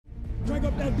Crank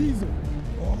up that diesel.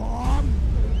 Sean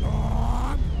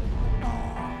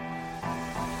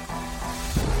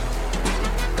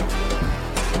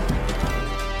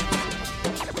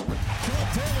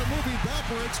Taylor moving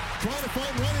backwards, trying to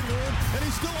find running room, and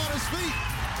he's still on his feet.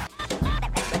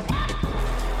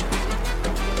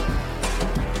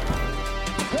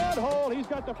 Good hold. He's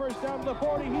got the first down to the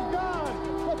 40. He's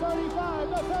gone. The 35,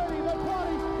 the 30, the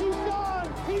 20. He's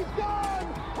gone. He's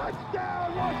gone.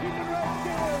 Touchdown, Washington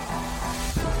Redskins.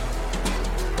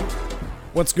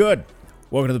 What's good?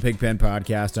 Welcome to the Pigpen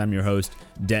Podcast. I'm your host,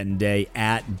 Denton Day,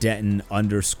 at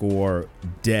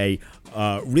Denton_Day.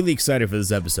 Really excited for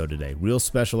this episode today. Real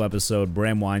special episode.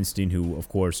 Bram Weinstein, who, of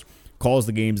course, calls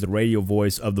the games, the radio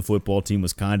voice of the football team,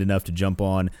 was kind enough to jump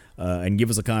on and give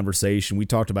us a conversation. We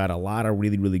talked about a lot of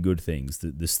really, really good things.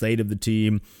 The state of the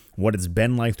team, what it's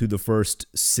been like through the first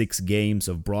 6 games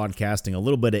of broadcasting, a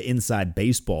little bit of inside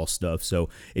baseball stuff. So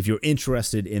if you're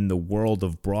interested in the world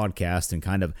of broadcast and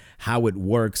kind of how it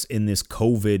works in this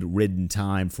COVID-ridden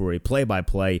time for a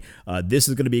play-by-play, this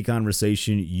is going to be a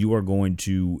conversation you are going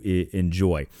to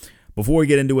enjoy. Before we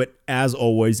get into it, as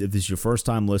always, if this is your first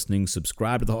time listening,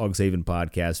 subscribe to the Hogs Haven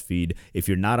podcast feed. If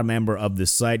you're not a member of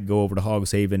this site, go over to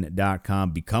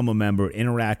hogshaven.com, become a member,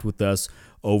 interact with us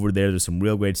over there. There's some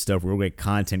real great stuff, real great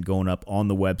content going up on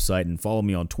the website. And follow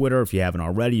me on Twitter if you haven't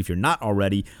already. If you're not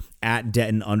already, at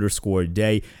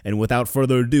Denton_Day. And without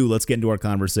further ado, let's get into our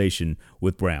conversation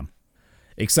with Bram.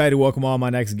 Excited to welcome on my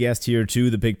next guest here to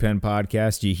the Pigpen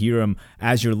Podcast. You hear him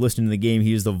as you're listening to the game.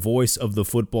 He is the voice of the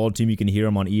football team. You can hear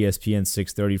him on ESPN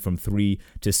 630 from 3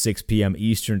 to 6 p.m.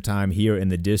 Eastern time here in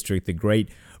the district. The great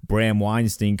Bram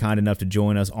Weinstein, kind enough to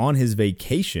join us on his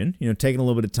vacation, taking a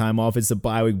little bit of time off. It's the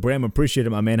bye week. Bram, appreciate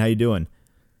it, my man. How you doing?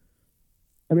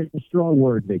 I mean, it's a strong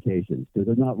word, vacations, because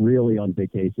I'm not really on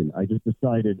vacation. I just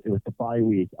decided it was the bye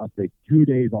week. I'll take 2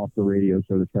 days off the radio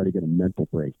show to try to get a mental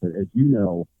break. But as you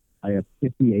know, I have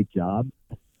 58 jobs.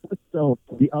 So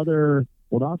the other,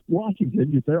 well, not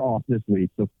Washington, they're off this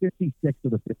week. So 56 of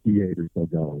the 58 are still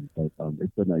going. But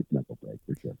it's a nice mental break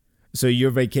for sure. So your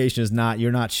vacation is not,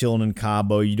 you're not chilling in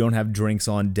Cabo. You don't have drinks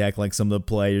on deck like some of the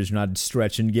players. You're not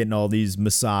stretching, getting all these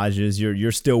massages.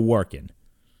 You're still working.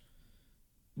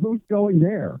 Who's going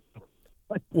there?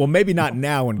 Well, maybe not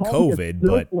now in COVID,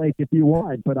 but like if you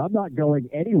want, but I'm not going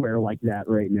anywhere like that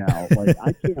right now. Like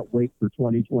I can't wait for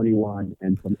 2021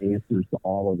 and some answers to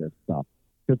all of this stuff.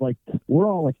 Because we're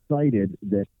all excited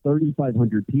that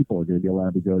 3,500 people are going to be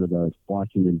allowed to go to the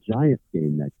Washington Giants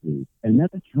game next week, and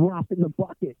that's a drop in the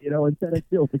bucket, Instead of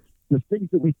still the things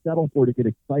that we settle for to get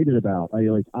excited about.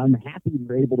 I'm happy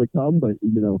we're able to come, but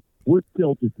we're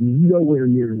still just nowhere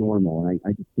near normal, and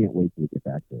I just can't wait to get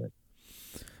back to it.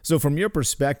 So from your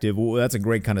perspective, that's a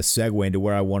great kind of segue into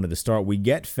where I wanted to start. We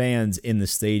get fans in the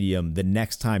stadium the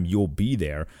next time you'll be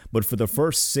there, but for the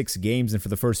first 6 games and for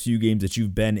the first few games that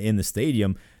you've been in the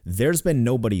stadium, there's been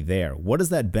nobody there. What has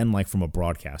that been like from a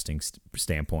broadcasting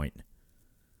standpoint?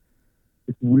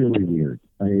 It's really weird.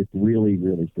 It's really,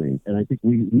 really strange. And I think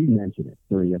we mention it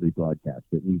during every broadcast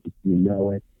that we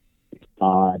know it. It's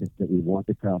odd that we want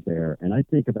the crowd there. And I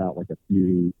think about a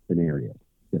few scenarios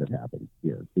that have happened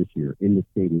here this year in the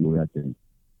stadium where I've been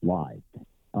live.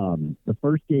 The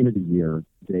first game of the year,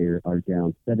 they are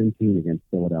down 17 against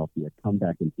Philadelphia, come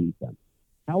back and beat them.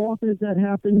 How often has that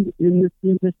happened in this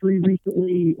team's history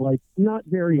recently? Not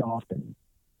very often.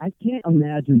 I can't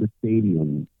imagine the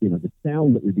stadium, the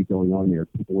sound that would be going on there,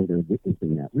 people were there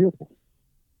witnessing that real time.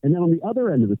 And then on the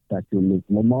other end of the spectrum is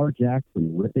Lamar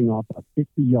Jackson ripping off a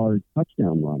 50-yard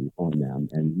touchdown run on them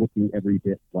and looking every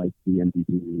bit like the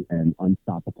MVP and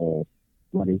unstoppable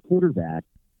running quarterback.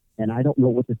 And I don't know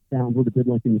what the sound would have been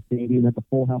like in the stadium had the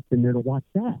full house been there to watch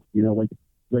that.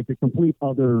 Like a complete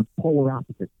other polar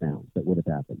opposite sound that would have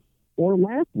happened. Or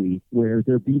last week where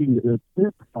they're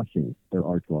crushing their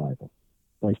arch rival.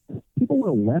 People would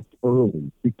have left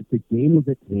early because the game was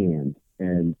at hand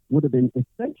and would have been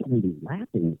essentially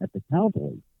laughing at the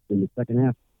Cowboys in the second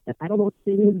half. And I don't know what the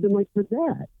stadium would have been like for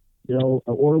that.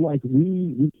 Or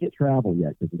we can't travel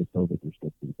yet because of the COVID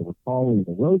restrictions. So we're calling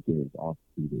the road games off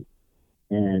TV.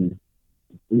 And,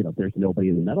 there's nobody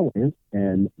in the Meadowlands.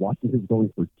 And Washington's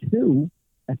going for 2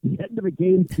 at the end of a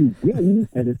game to win.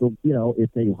 And it's a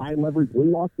high leverage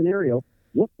win-loss scenario.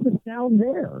 What's the sound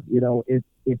there?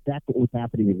 If that's what was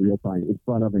happening in real time in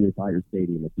front of an entire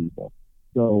stadium of people.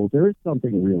 So there is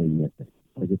something really missing.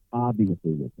 It's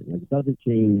obviously missing. It doesn't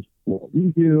change what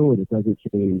we do, and it doesn't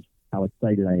change how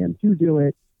excited I am to do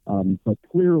it. But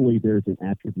clearly there's an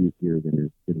attribute here that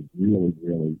is really,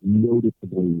 really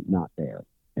noticeably not there.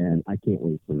 And I can't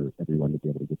wait for everyone to be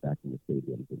able to get back in the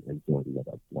stadiums and join with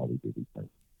us while we do these things.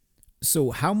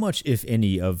 So how much, if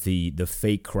any, of the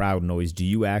fake crowd noise do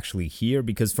you actually hear?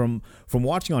 Because from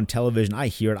watching on television, I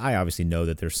hear it. I obviously know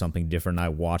that there's something different. I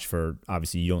watch for,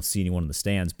 obviously, you don't see anyone in the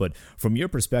stands. But from your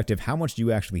perspective, how much do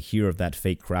you actually hear of that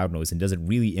fake crowd noise? And does it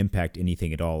really impact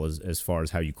anything at all as far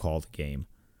as how you call the game?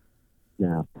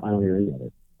 No, I don't hear any of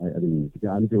it. I mean,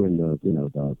 I'm doing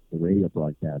the radio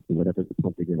broadcast and whatever's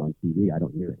pumping in on TV, I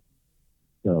don't hear it.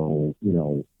 So,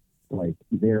 like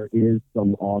there is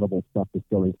some audible stuff that's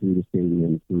going through the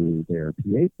stadium through their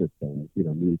PA systems,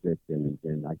 music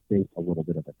and I think a little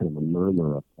bit of a kind of a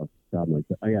murmur of sound. Like,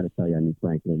 I got to tell you, I mean,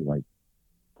 frankly, like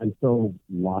I'm so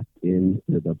locked into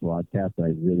the broadcast that I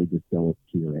really just don't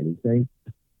hear anything.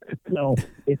 So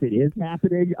if it is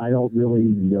happening, I don't really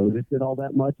notice it all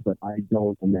that much, but I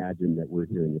don't imagine that we're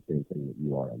hearing the same thing that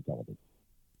you are on television.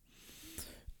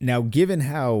 Now, given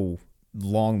how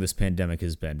long this pandemic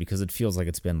has been, because it feels like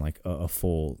it's been like a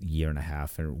full year and a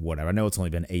half or whatever. I know it's only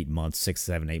been 8 months, 6,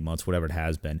 7, 8 months, whatever it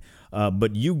has been.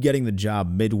 But you getting the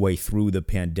job midway through the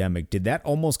pandemic, did that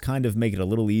almost kind of make it a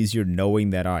little easier knowing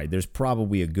that, all right, there's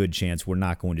probably a good chance we're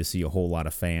not going to see a whole lot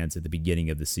of fans at the beginning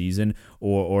of the season?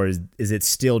 Or is it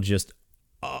still just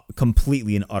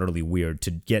completely and utterly weird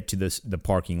to get to the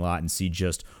parking lot and see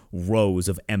just rows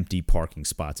of empty parking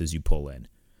spots as you pull in?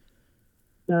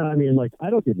 No, I mean, like, I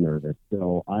don't get nervous,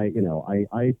 so I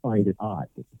find it odd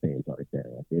that the fans aren't there.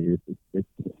 Like, it's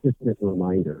a consistent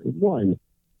reminder. One,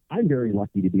 I'm very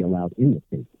lucky to be allowed in the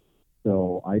stadium,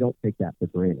 so I don't take that for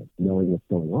granted, knowing what's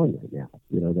going on right now.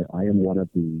 That I am one of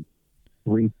the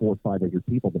 300, 400, 500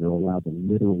 people that are allowed to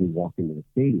literally walk into the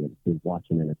stadium to watch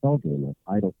an NFL game. Like,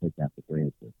 I don't take that for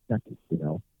granted for a second,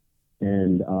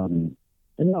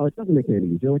 And no, it doesn't make it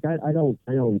any easier. Like I don't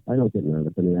get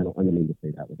nervous. I mean, I don't mean to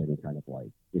say that with any kind of like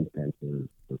intense or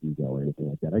ego or anything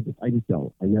like that. I just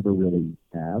don't. I never really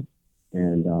have.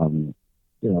 And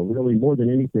really more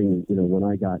than anything, when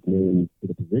I got named to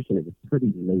the position, it was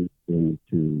pretty late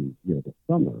into the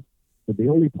summer. But the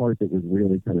only part that was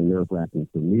really kind of nerve wracking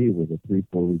for me was the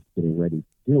 3-4 weeks getting ready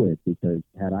to do it, because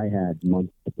had I had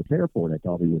months to prepare for it, I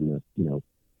probably wouldn't have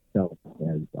felt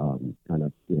as kind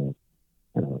of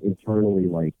I don't know, internally,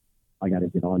 like, I got to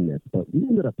get on this. But we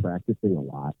ended up practicing a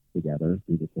lot together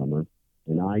through the summer,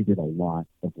 and I did a lot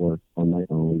of work on my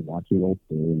own, watching old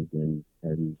games,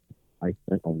 and I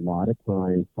spent a lot of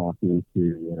time talking to,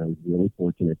 and I was really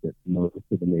fortunate that most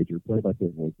of the major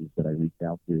play-by-play voices that I reached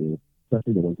out to,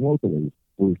 especially the ones locally,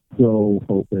 were so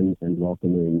open and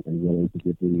welcoming and willing to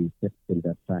give me tips and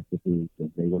best practices as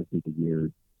they went through the years.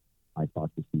 I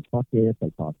talked to Steve Buckett.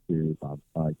 I talked to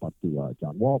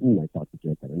John Walton. I talked to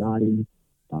Joe Pettinati.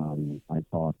 I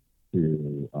talked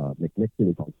to Mick Nixon,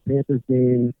 who called the Panthers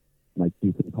games. Mike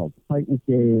Houston called the Titans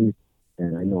games.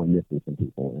 And I know I'm missing some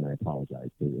people, and I apologize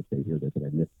if they hear this and I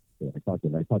missed. I talked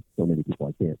to so many people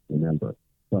I can't remember.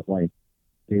 But like,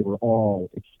 they were all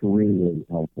extremely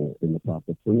helpful in the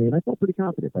process for me, and I felt pretty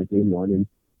confident by game one. And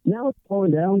now it's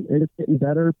slowing down and it's getting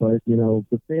better, but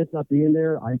the fans not being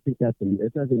there, I think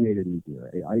it hasn't made it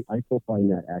easier. I still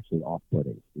find that actually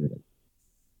off-putting. Really.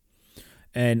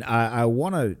 And I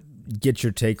want to get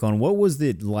your take on what was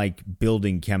it like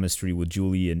building chemistry with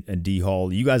Julie and D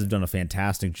Hall. You guys have done a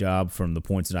fantastic job from the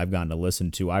points that I've gotten to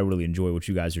listen to. I really enjoy what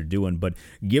you guys are doing, but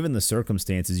given the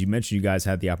circumstances, you mentioned you guys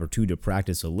had the opportunity to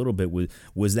practice a little bit.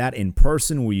 Was that in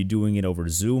person? Were you doing it over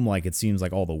Zoom like it seems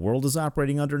like all the world is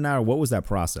operating under now? Or what was that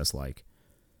process like?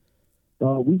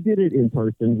 We did it in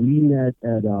person. We met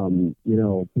at,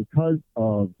 because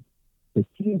of the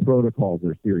team protocols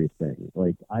are a serious thing.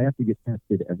 Like, I have to get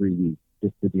tested every week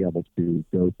just to be able to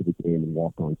go to the game and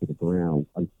walk onto the ground.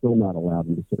 I'm still not allowed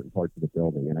into certain parts of the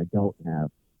building, and I don't have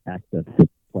access to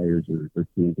players or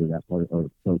teams or that part,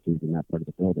 or coaches in that part of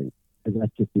the building. And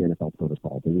that's just the NFL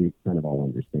protocols, and we kind of all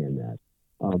understand that.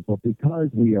 But because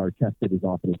we are tested as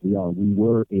often as we are, we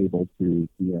were able to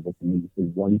meet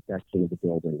in one section of the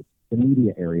building, the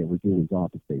media area where Julie's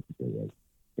office basically is.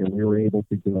 And we were able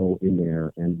to go in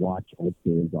there and watch old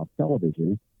games off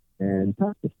television and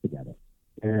practice together.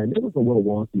 And it was a little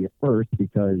wonky at first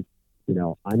because,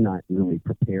 I'm not really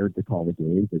prepared to call the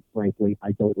games. And frankly,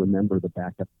 I don't remember the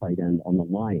backup tight end on the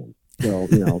Lions. So,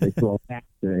 they throw a pass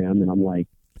to him, and I'm like,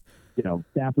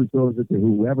 Stafford throws it to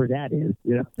whoever that is,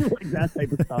 like that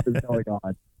type of stuff is going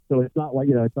on. So it's not like,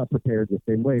 it's not prepared the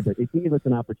same way, but it gave us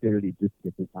an opportunity just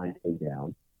to get some time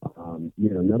down.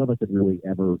 None of us had really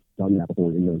ever done that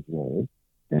before in those roles.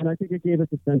 And I think it gave us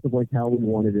a sense of like how we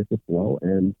wanted it to flow.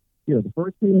 And, the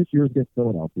first game this year is against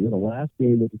Philadelphia. The last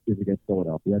game this is against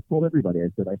Philadelphia. I told everybody, I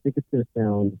said, I think it's going to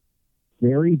sound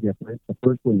very different the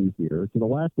first one you hear to the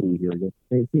last one you hear against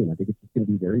the same team. I think it's just going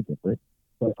to be very different.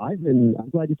 But I'm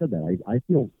glad you said that. I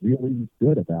feel really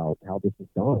good about how this has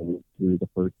gone through the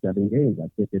first 7 games. I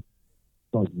think it's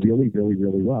gone really, really,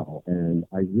 really well. And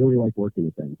I really like working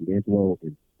with them. D'Angelo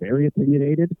is very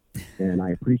opinionated, and I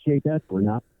appreciate that. We're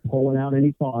not pulling out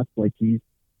any thoughts.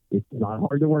 It's not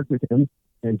hard to work with him.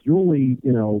 And Julie,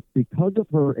 because of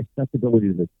her accessibility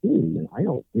to the team, and I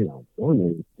don't,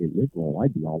 normally in this role,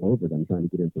 I'd be all over them trying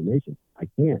to get information. I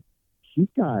can't. She's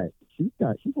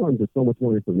learned just so much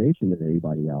more information than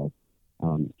anybody else.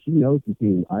 She knows the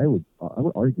team. I would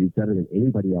argue better than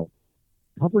anybody else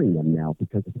covering them now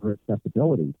because of her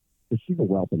accessibility. So she's a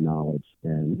wealth of knowledge,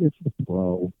 and she's a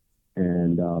pro,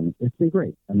 and it's been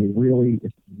great. I mean, really,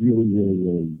 it's really, really,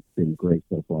 really been great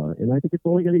so far, and I think it's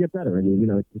only going to get better. I mean,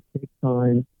 it takes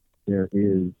time. There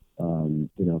is,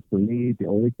 for me, the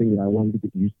only thing that I wanted to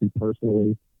get used to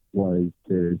personally was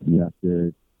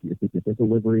it's a different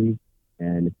delivery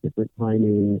and it's different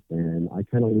timing, and I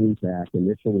kind of leaned back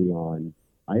initially on.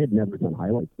 I had never done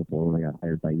highlights before when I got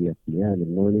hired by ESPN,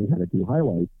 and learning how to do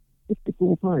highlights, it takes a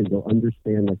little time to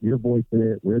understand your voice in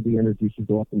it, where the energy should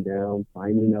go up and down,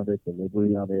 timing of it,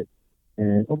 delivery of it.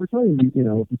 And over time, if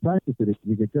you practice it,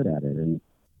 you get good at it. And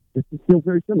it feels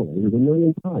very similar. There's a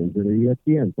million times at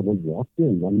ESPN, someone walked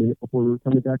in 1 minute before we were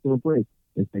coming back from a break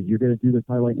and said, "You're going to do this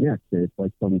highlight next." And it's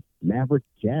like some Maverick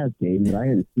Jazz game that I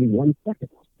hadn't seen 1 second,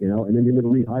 and then you're going to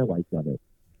read highlights of it.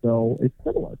 So it's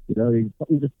similar,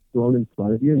 something just thrown in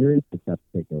front of you, and your instincts have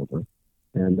to take over.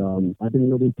 And I've been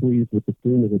really pleased with the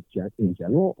team in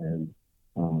general, and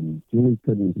Julie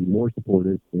couldn't be more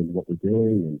supportive in what we're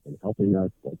doing and helping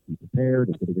us be prepared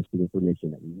and getting us the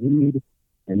information that we need.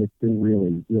 And it's been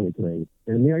really, really great.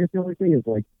 And I guess the only thing is,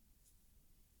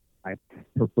 I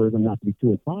prefer them not to be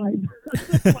 2-5.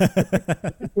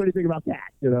 What do you think about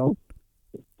that?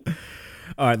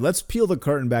 All right, let's peel the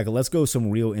curtain back and let's go some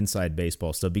real inside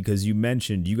baseball stuff, because you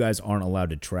mentioned you guys aren't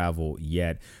allowed to travel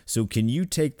yet. So can you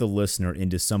take the listener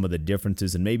into some of the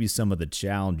differences and maybe some of the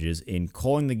challenges in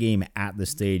calling the game at the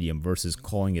stadium versus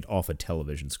calling it off a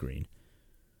television screen?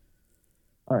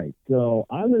 All right, so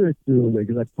I'm going to assume,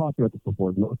 because I've talked about this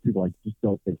before, most people just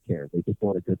don't care. They just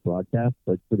want a good broadcast.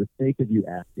 But for the sake of you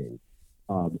asking,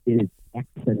 it is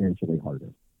exponentially harder.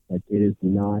 It is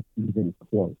not even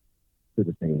close to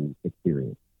the same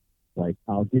experience.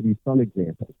 I'll give you some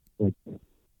examples.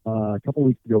 A couple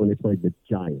weeks ago when they played the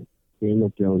Giants,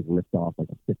 Daniel Jones ripped off a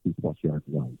 50-plus yard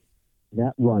run.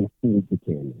 That run fooled the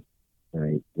camera, all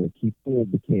right? He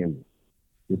fooled the camera,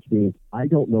 which means I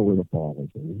don't know where the ball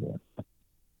is anymore.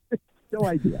 No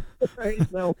idea. Right?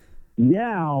 So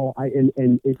now,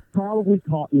 and it probably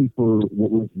caught me for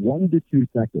what was 1 to 2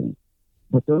 seconds,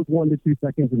 but those 1 to 2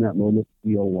 seconds in that moment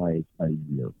feel like a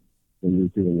year when you're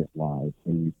doing it live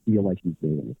and you feel like you've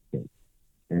made a mistake.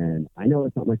 And I know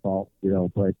it's not my fault,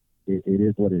 but it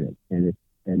is what it is.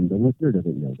 And the listener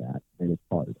doesn't know that, and it's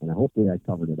hard. And hopefully I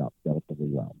covered it up relatively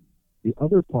well. The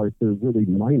other parts are really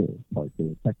minor parts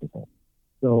that are technical.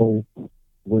 So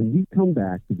when we come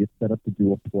back to get set up to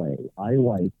do a play, I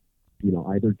like,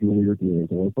 either Julie or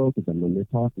D'Angelo, or both of them, when they're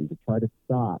talking, to try to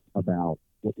stop about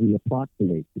what we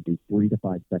approximate to be 3 to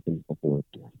 5 seconds before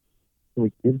a play. So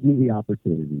it gives me the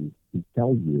opportunity to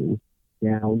tell you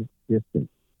down, distance,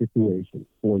 situation,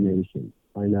 formation,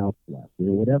 timeout left,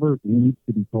 whatever needs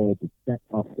to be told to set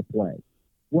up the play.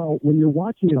 Well, when you're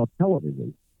watching it on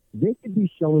television, they could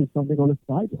be showing something on a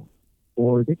sideline,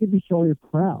 or they could be showing a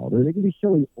crowd, or they could be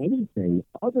showing anything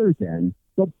other than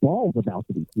the ball's about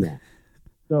to be snapped.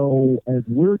 So as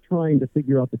we're trying to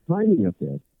figure out the timing of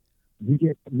this,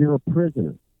 you're a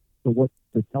prisoner to what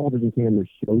the television cameras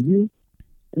show you.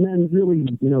 And then really,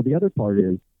 the other part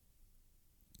is,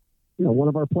 one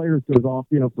of our players goes off,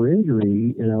 for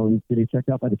injury, and getting checked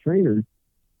out by the trainers.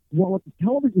 Well, if the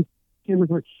television cameras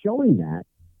aren't showing that,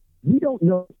 we don't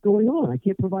know what's going on. I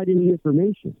can't provide any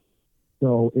information.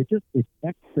 So it's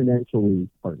exponentially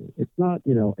harder. It's not,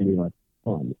 any less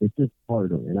fun. It's just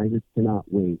harder. And I just cannot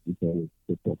wait until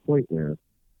it's to a point where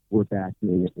we're back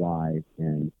doing it live.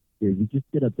 And you just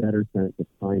get a better sense of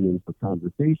timing for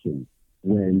conversation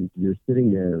when you're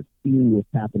sitting there seeing what's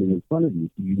happening in front of you.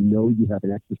 So you have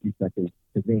an extra few seconds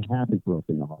because they haven't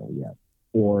broken the huddle yet.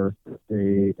 Or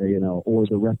or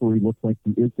the referee looks like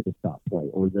he is going to stop play,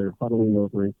 or they're huddling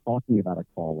over and talking about a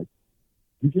call.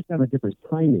 You just have a different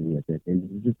timing with it, and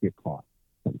you just get caught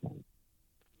sometimes.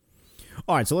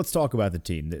 All right, so let's talk about the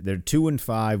team. They're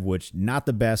 2-5, which not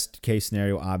the best case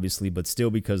scenario, obviously, but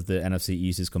still, because the NFC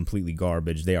East is completely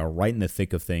garbage, they are right in the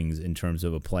thick of things in terms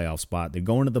of a playoff spot. They're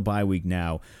going to the bye week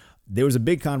now. There was a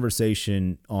big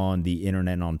conversation on the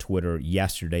internet and on Twitter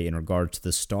yesterday in regards to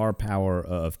the star power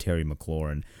of Terry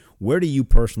McLaurin. Where do you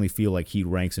personally feel like he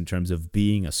ranks in terms of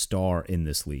being a star in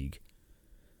this league?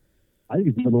 I think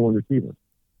he's the number one receiver.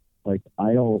 Like,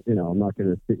 I don't, I'm not going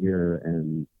to sit here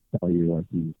and tell you like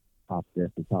he's top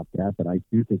this and top that, but I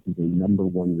do think he's a number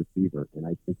one receiver, and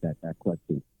I think that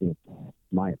question is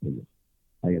my opinion.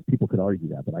 People could argue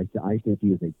that, but I think he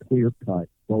is a clear-cut,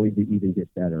 going to even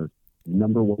get better,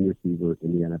 number one receiver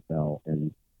in the NFL.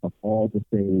 And of all the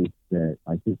things that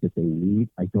I think that they need,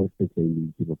 I don't think they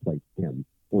need to replace him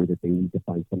or that they need to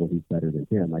find someone who's better than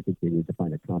him. I think they need to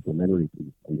find a complementary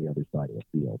piece on the other side of the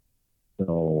field.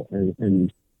 So,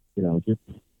 and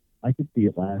I could see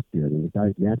it last year. I mean, the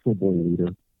guy's natural-born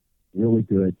leader, really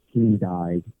good, team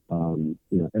guy.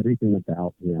 Everything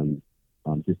about him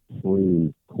just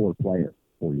screams core player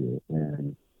for you.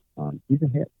 And he's a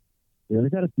hit. They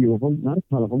got a few of them, not a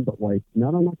ton of them, but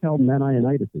not unlike how Matt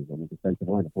Ioannidis is on the defensive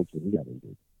line. Unfortunately, he got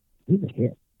injured. He's a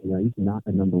hit. He's not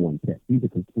a number one pick. He's a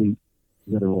complete,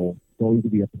 literal, going to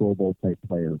be a Pro Bowl type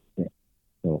player pick.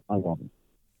 So I love him.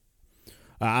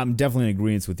 I'm definitely in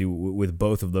agreement with you with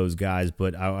both of those guys,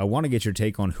 but I want to get your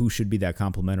take on who should be that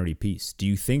complementary piece. Do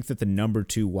you think that the number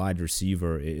 2 wide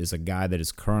receiver is a guy that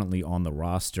is currently on the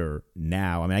roster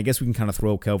now? I mean, I guess we can kind of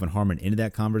throw Kelvin Harmon into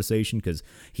that conversation because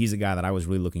he's a guy that I was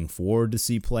really looking forward to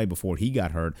see play before he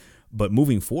got hurt. But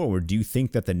moving forward, do you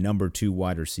think that the number 2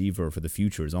 wide receiver for the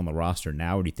future is on the roster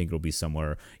now, or do you think it'll be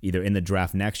somewhere either in the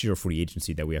draft next year or free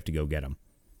agency that we have to go get him?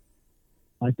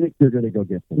 I think they're going to go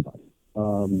get somebody.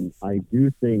 I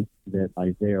do think that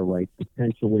Isaiah Wright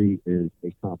potentially is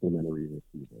a complimentary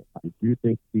receiver. I do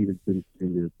think Stevenson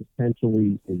Jr.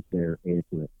 potentially is their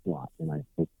answer at slot, and I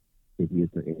hope that he is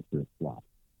their answer at slot.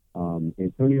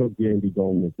 Antonio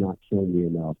Gandy-Golden has not shown me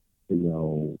enough to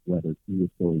know whether he is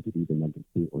going to be the number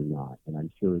 2 or not, and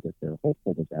I'm sure that they're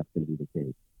hopeful that that's going to be the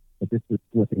case. But this is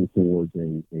flipping towards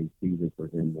a season for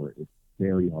him where it's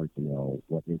very hard to know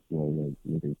what his role is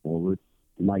moving forward.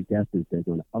 My guess is they're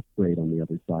going to upgrade on the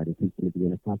other side and he's going to be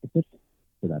in a competition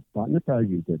for that spot. And that's how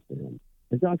you good for him.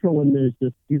 And Joshua Lindman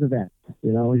is he's a vet.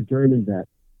 He's a German vet.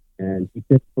 And he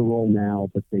fits the role now,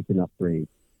 but they can upgrade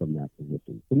from that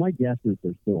position. So my guess is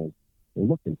they're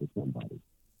looking for somebody.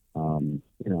 I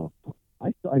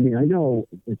know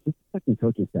it's just a second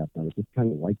coaching staff now. It's just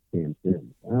kind of like Sam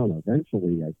Sims. I don't know.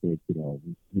 Eventually, I think,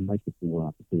 we might get some more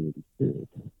opportunities too.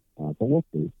 But we'll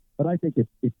see. But I think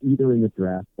it's either in the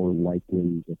draft or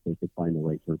likely if they could find the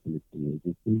right person in the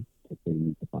agency, if they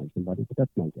need to find somebody. But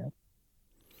that's my guess.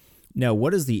 Now,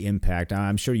 what is the impact?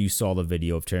 I'm sure you saw the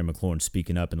video of Terry McLaurin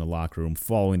speaking up in the locker room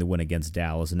following the win against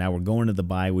Dallas, and now we're going to the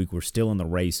bye week. We're still in the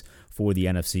race for the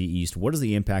NFC East. What is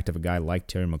the impact of a guy like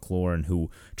Terry McLaurin, who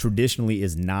traditionally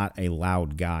is not a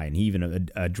loud guy, and he even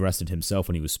addressed it himself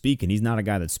when he was speaking? He's not a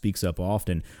guy that speaks up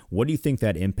often. What do you think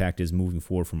that impact is moving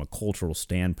forward from a cultural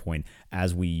standpoint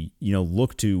as we,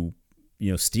 look to,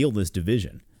 steal this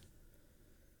division?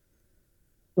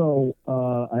 So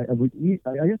I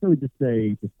guess I would just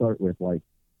say to start with,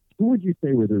 who would you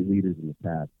say were their leaders in the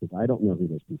past? Because I don't know who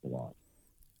those people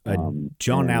are.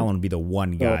 John Allen would be the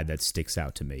one guy that sticks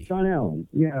out to me. John Allen,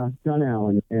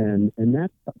 and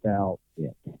that's about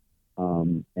it.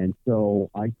 And so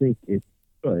I think it's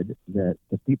good that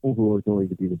the people who are going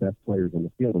to be the best players on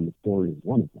the field, and the story is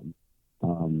one of them,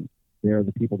 they're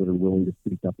the people that are willing to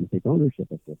speak up and take ownership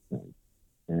of this thing.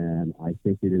 And I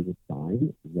think it is a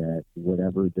sign that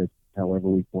however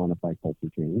we quantify culture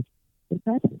change, it's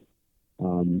happening.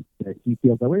 That he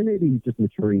feels that way. Maybe he's just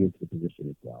maturing into the position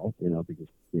as well, because he's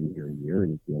been here a year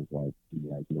and he feels like he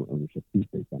has more ownership to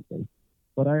say something.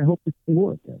 But I hope it's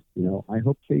more of this. I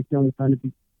hope Chase Young kind of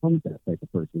becomes that type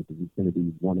of person because he's going to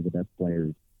be one of the best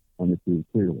players on the team,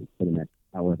 clearly, for the next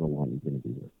however long he's going to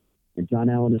be here. And John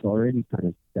Allen has already kind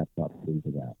of stepped up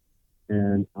into that.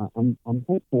 And I'm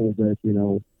hopeful that,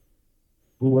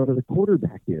 whoever the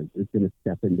quarterback is going to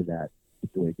step into that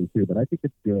situation too. But I think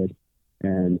it's good.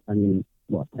 And,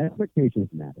 look, expectations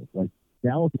matter.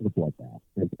 Dallas is a bloodbath.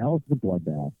 And Dallas is a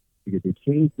bloodbath because they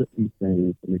changed these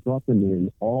things and they brought them in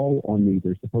all on me.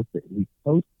 They're supposed to at least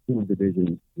post to a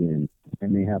division win,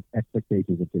 and they have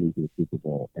expectations of getting to the Super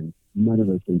Bowl. And none of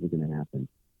those things are going to happen.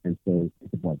 And so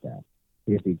it's a bloodbath.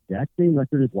 They have the exact same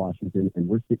record as Washington, and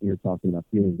we're sitting here talking about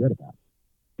feeling good about it.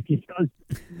 Because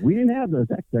we didn't have those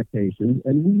expectations,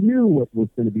 and we knew what was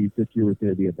going to be this year was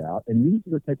going to be about, and these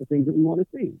are the type of things that we want to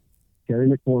see. Terry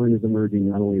McLaurin is emerging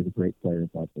not only as a great player,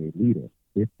 but a leader.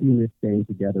 This team is staying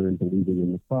together and believing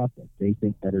in the process. They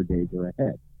think better days are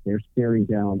ahead. They're staring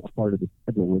down a part of the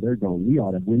schedule where they're going, we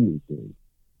ought to win these games.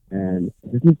 And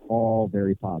this is all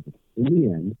very positive. In the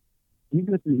end,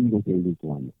 even if the Eagles game week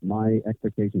 1, my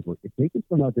expectations were if they can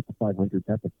somehow get to 500,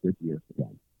 that's a good year for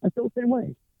them. I feel the same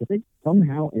way. If they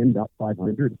somehow end up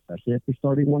 500, especially after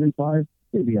starting 1-5,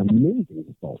 it'd be an amazing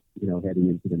result, heading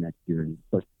into the next year and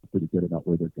start pretty good about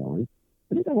where they're going.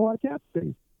 And they got a lot of cap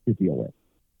space to deal with.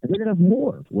 And they're going to have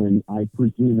more when I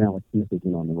presume Alex Smith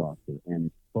isn't on the roster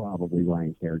and probably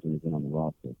Ryan Kerrigan isn't on the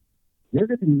roster. They're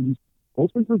going to be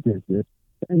open for business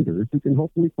vendors who can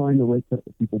hopefully find the right set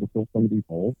of people to fill some of these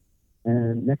holes.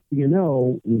 And next thing you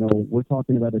know, we're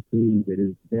talking about a team that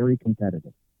is very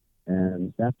competitive.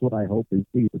 And that's what I hope and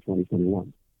see for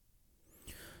 2021.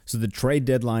 So the trade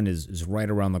deadline is right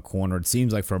around the corner. It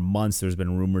seems like for months there's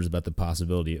been rumors about the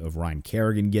possibility of Ryan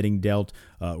Kerrigan getting dealt.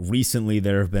 Recently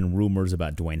there have been rumors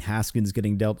about Dwayne Haskins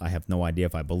getting dealt. I have no idea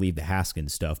if I believe the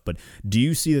Haskins stuff, but do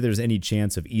you see that there's any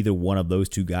chance of either one of those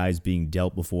two guys being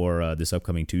dealt before this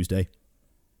upcoming Tuesday?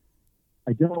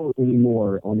 I don't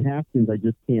anymore. On Haskins, I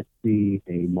just can't see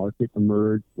a market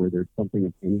emerge where there's something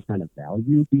of any kind of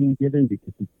value being given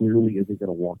because he clearly isn't going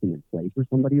to walk in and play for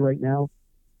somebody right now.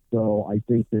 So I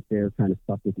think that they're kind of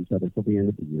stuck with each other till the end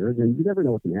of the year. And you never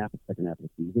know what's going to happen second half of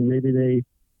the season. Maybe they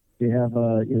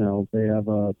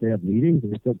have meetings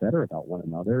and they feel better about one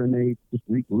another and they just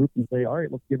regroup and say, all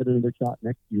right, let's give it another shot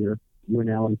next year. You and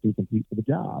Allen can compete for the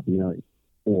job,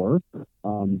 or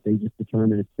they just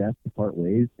determine it's best to part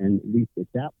ways. And at least at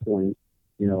that point,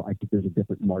 I think there's a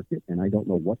different market, and I don't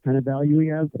know what kind of value he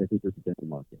has, but I think there's a different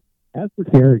market. As for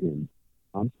Kerrigan,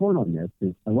 I'm torn on this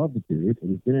because I love the dude,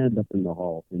 and he's going to end up in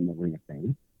the Ring of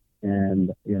Fame.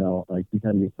 And, he's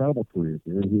had an incredible career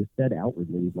here, and he has said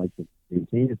outwardly he'd like to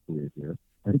maintain his career here.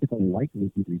 I think it's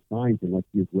unlikely he resigns unless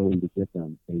he is willing to give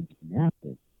them a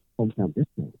massive hometown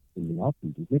discount in the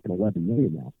offseason. He's making $11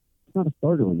 million now. He's not a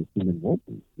starter on this team and won't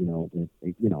be.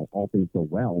 If all things go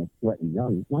well, Sweat and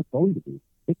Young, he's not going to be.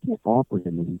 They can't offer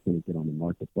him when he's going to get on the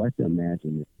market. So I have to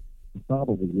imagine that he's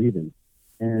probably leaving.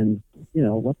 And,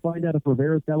 let's find out if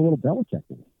Rivera's got a little Belichick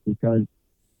in it. Because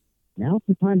now's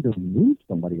the time to move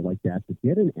somebody like that to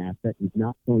get an asset who's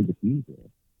not going to be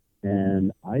there.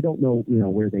 And I don't know,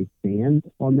 where they stand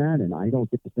on that. And I don't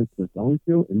get the sense they're going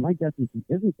to. And my guess is he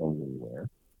isn't going anywhere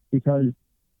because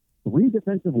 3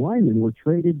 defensive linemen were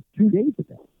traded 2 days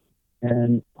ago.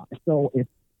 And so if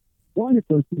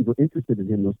those teams were interested in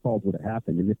him, those calls would have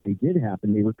happened. And if they did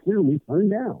happen, they were clearly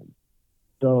turned down.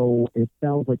 So it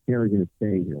sounds like Kerrigan is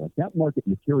staying here. Like that market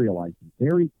materialized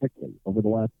very quickly over the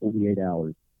last 48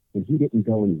 hours, and he didn't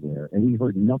go anywhere. And we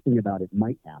heard nothing about it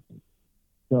might happen.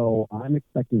 So I'm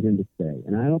expecting him to stay.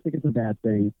 And I don't think it's a bad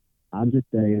thing. I'm just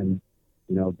saying,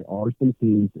 there are some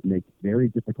teams that make very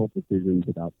difficult decisions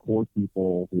about core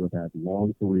people who have had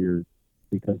long careers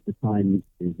because the time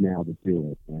is now to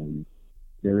do it. And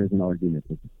there is an argument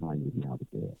that the time is now to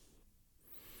do it.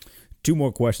 2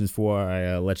 more questions before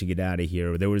I let you get out of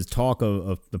here. There was talk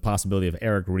of the possibility of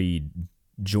Eric Reid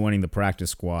joining the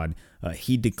practice squad.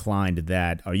 He declined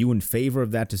that. Are you in favor of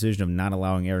that decision of not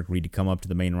allowing Eric Reid to come up to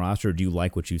the main roster, or do you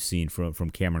like what you've seen from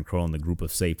Cameron Curl and the group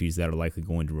of safeties that are likely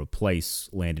going to replace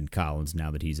Landon Collins now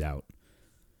that he's out?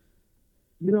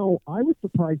 I was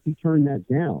surprised he turned that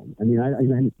down. I mean, I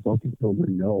hadn't spoken to him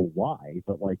to know why,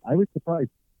 but, I was surprised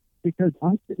because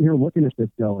I'm sitting here looking at this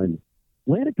going,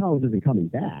 Landon Collins isn't coming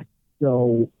back.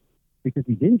 So, because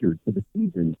he's injured for the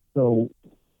season. So,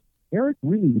 Eric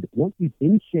Reid, once he's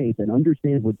in shape and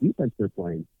understands what defense they're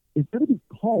playing, is going to be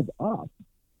called up.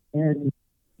 And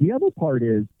the other part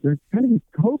is there's kind of this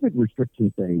COVID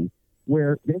restriction thing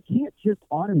where they can't just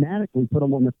automatically put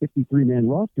him on the 53-man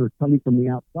roster coming from the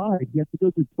outside. He has to go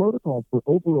through protocols for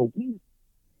over a week.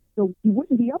 So he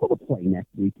wouldn't be able to play next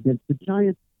week against the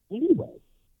Giants anyway.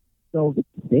 So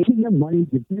saving him money,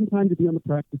 gives him time to be on the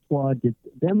practice squad, gives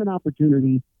them an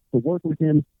opportunity to work with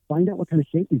him, find out what kind of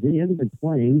shape he's in. He hasn't been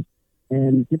playing,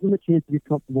 and give him a chance to get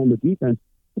comfortable in the defense.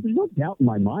 But there's no doubt in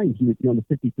my mind he would be on the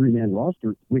 53-man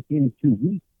roster within 2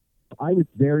 weeks. I was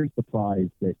very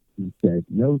surprised that he said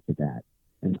no to that.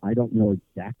 And I don't know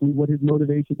exactly what his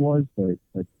motivation was,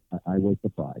 but I was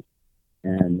surprised.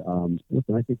 And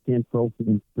listen, I think Cam Curl's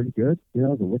been pretty good.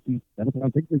 The rookie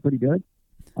 7th-round pick's been pretty good.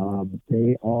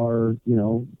 They are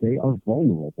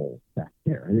vulnerable back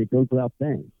there. And it goes without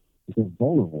saying. They're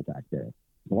vulnerable back there.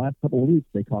 The last couple of weeks,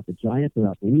 they caught the Giants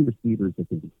without any receivers that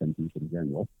can defend deep in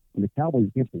general. And the Cowboys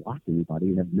can't block anybody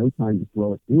and have no time to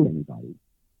throw it through anybody.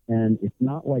 And it's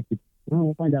not like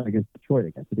we'll find out against Detroit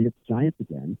again. So they get the Giants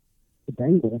again. The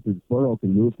Bengals, as Burrow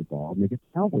can move the ball, and they get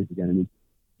the Cowboys again. I mean,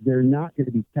 they're not going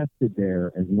to be tested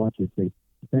there as much as they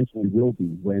potentially will be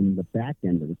when the back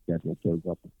end of the schedule shows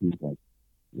up with teams like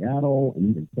Seattle and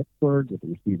even Pittsburgh with the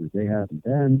receivers they have and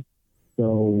then.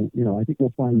 So, I think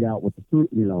we'll find out what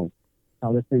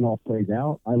how this thing all plays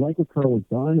out. I like what Curl has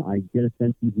done. I get a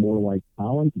sense he's more like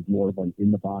Collins. He's more of an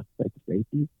in-the-box type of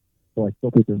safety. So I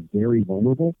still think they're very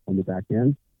vulnerable on the back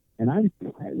end. And I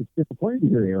was disappointed to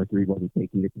hear Eric Reid wasn't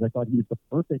taking it because I thought he was the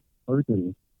perfect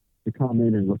person to come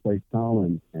in and replace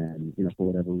Collins. And, for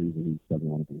whatever reason, he doesn't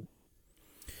want to be.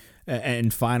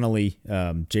 And finally,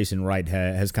 Jason Wright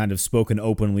has kind of spoken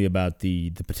openly about the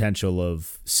potential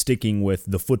of sticking with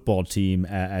the football team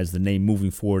as the name moving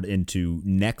forward into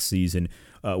next season.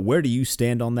 Where do you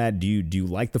stand on that? Do you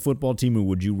like the football team, or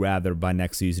would you rather by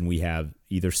next season we have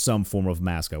either some form of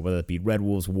mascot, whether it be Red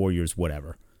Wolves, Warriors,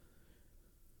 whatever?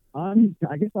 I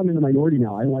guess I'm in the minority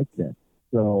now. I like this.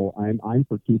 So I'm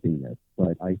for keeping this,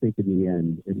 but I think in the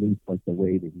end, at least like the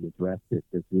way that he addressed it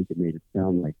this week, it made it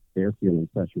sound like they're feeling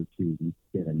pressure to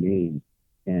get a name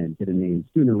and get a name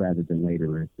sooner rather than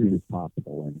later, as soon as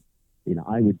possible. And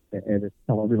I would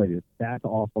tell everybody to back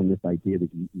off on this idea that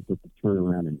you sort of turn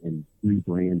around and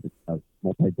rebrand a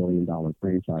multi-billion-dollar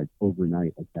franchise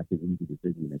overnight. Like that's an easy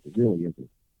decision to make. It really isn't.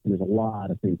 And there's a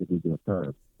lot of things that need to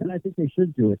occur. And I think they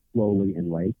should do it slowly and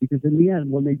right, because in the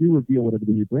end, when they do reveal whatever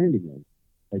the new branding is,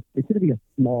 it's going to be a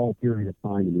small period of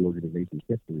time in the organization's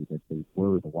history that they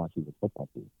were the Washington football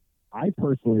team. I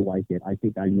personally like it. I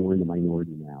think I'm more in the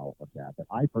minority now of that, but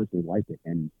I personally like it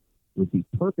and would be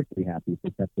perfectly happy if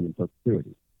it kept it in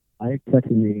perpetuity. I expect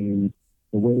the name,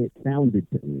 the way it sounded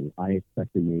to me, I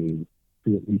expect the name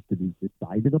to at least to be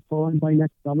decided upon by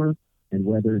next summer, and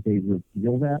whether they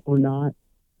reveal that or not,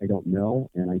 I don't know.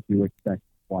 And I do expect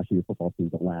Washington football team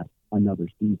to last another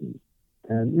season.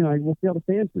 And, we'll see how the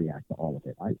fans react to all of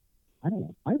it. I don't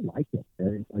know. I like it.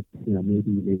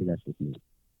 Maybe that's just me.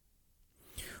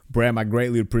 Bram, I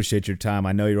greatly appreciate your time.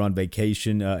 I know you're on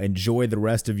vacation. Enjoy the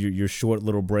rest of your short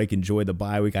little break. Enjoy the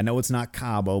bye week. I know it's not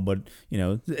Cabo, but,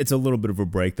 it's a little bit of a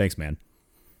break. Thanks, man.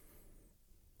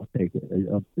 I'll take it.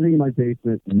 I'm sitting in my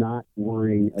basement, not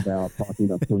worrying about talking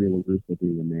about Tony La Russa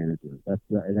being a manager. That's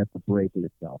a break in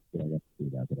itself. So I got to do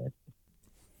that today.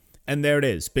 And there it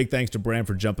is. Big thanks to Bram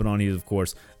for jumping on. He's, of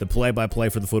course, the play-by-play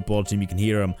for the football team. You can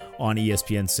hear him on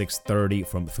ESPN 630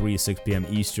 from 3 to 6 p.m.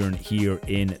 Eastern here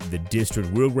in the district.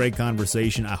 Real great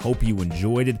conversation. I hope you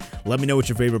enjoyed it. Let me know what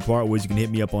your favorite part was. You can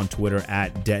hit me up on Twitter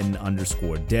at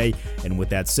Denton_Day. And with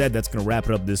that said, that's going to wrap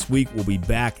it up this week. We'll be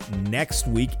back next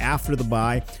week after the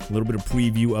bye. A little bit of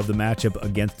preview of the matchup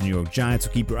against the New York Giants.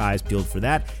 So keep your eyes peeled for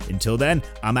that. Until then,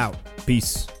 I'm out.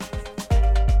 Peace.